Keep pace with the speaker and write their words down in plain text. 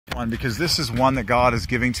one because this is one that God is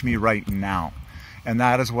giving to me right now. And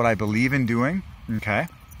that is what I believe in doing, okay,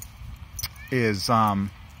 is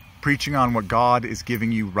preaching on what God is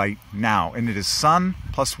giving you right now. And it is sun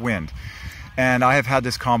plus wind. And I have had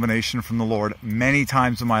this combination from the Lord many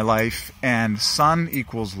times in my life. And sun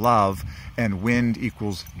equals love and wind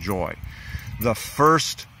equals joy. The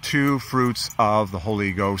first two fruits of the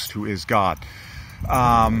Holy Ghost, who is God.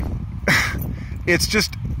 It's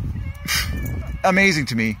just amazing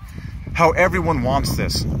to me how everyone wants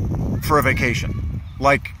this for a vacation.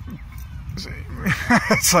 Like,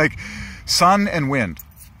 it's like sun and wind.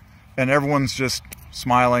 And everyone's just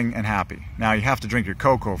smiling and happy. Now, you have to drink your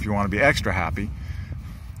cocoa if you want to be extra happy.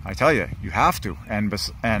 I tell you, you have to. And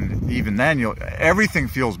even then, everything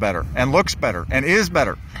feels better and looks better and is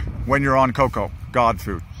better when you're on cocoa, God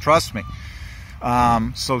food. Trust me.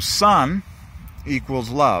 So sun equals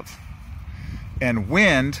love. And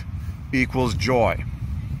wind equals joy.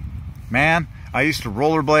 Man, I used to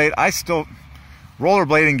rollerblade.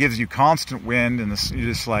 Rollerblading gives you constant wind, and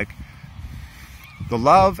you're just like, the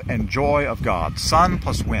love and joy of God. Sun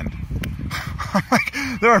plus wind. Like,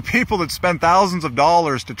 there are people that spend thousands of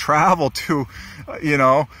dollars to travel to, you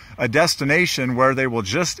know, a destination where they will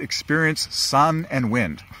just experience sun and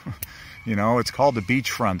wind. You know, it's called the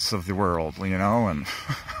beachfronts of the world, you know, and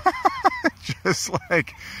just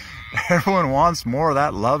like everyone wants more of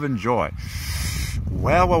that love and joy.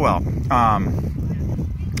 Well.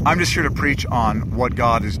 I'm just here to preach on what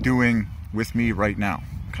God is doing with me right now,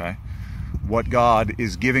 okay? What God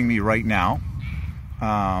is giving me right now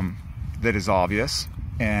that is obvious,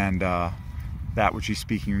 and that which He's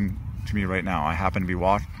speaking to me right now. I happen to be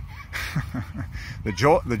walking.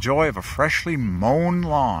 The joy of a freshly mown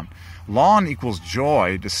lawn. Lawn equals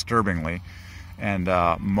joy, disturbingly, and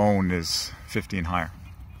mown is 15 higher.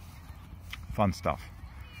 Fun stuff.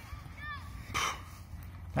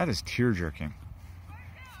 That is tear-jerking.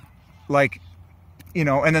 Like, you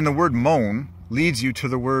know, and then the word moan leads you to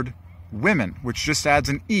the word women, which just adds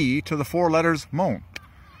an E to the four letters moan.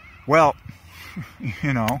 Well,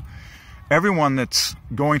 you know, everyone that's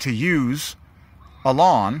going to use a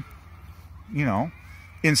lawn, you know,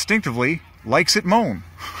 instinctively likes it mown.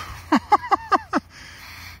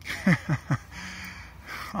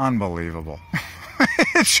 Unbelievable.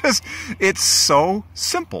 It's so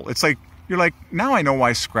simple. It's like, you're like, now I know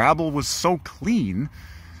why Scrabble was so clean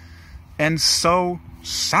and so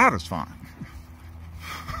satisfying.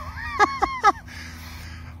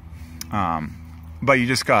 But you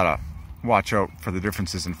just gotta watch out for the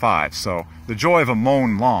differences in five. So the joy of a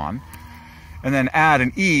mown lawn, and then add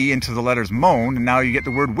an E into the letters moan, and now you get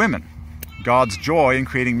the word women. God's joy in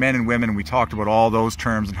creating men and women, and we talked about all those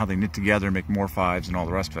terms and how they knit together and make more fives and all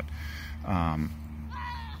the rest of it.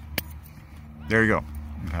 There you go.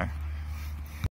 Okay.